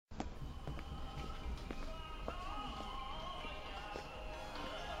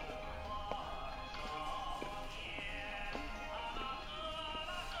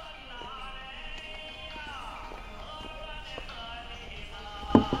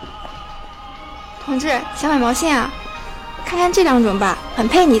同志，想买毛线啊？看看这2种吧，很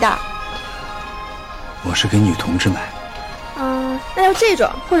配你的。我是给女同志买。那要这种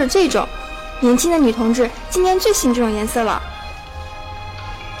或者这种，年轻的女同志今年最兴这种颜色了。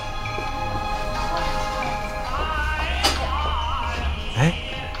哎，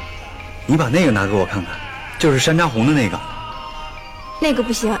你把那个拿给我看看，就是山楂红的那个。那个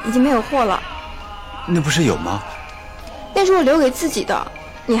不行，已经没有货了。那不是有吗？那是我留给自己的，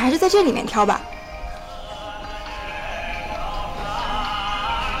你还是在这里面挑吧。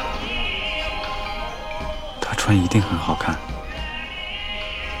她穿一定很好看。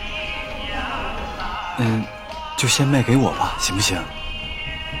就先卖给我吧，行不行？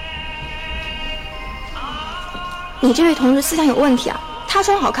你这位同志思想有问题啊！他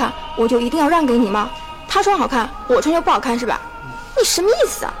穿好看，我就一定要让给你吗？他穿好看，我穿就不好看是吧？你什么意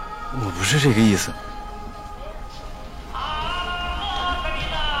思啊？我不是这个意思。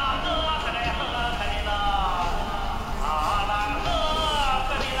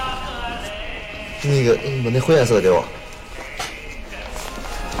那个，你把那灰颜色的给我。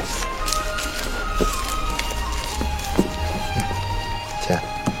钱。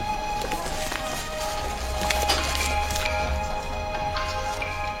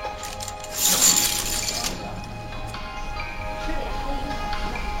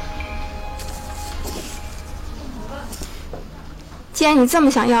既然你这么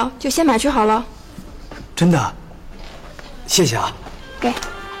想要，就先买去好了。真的？谢谢啊。给。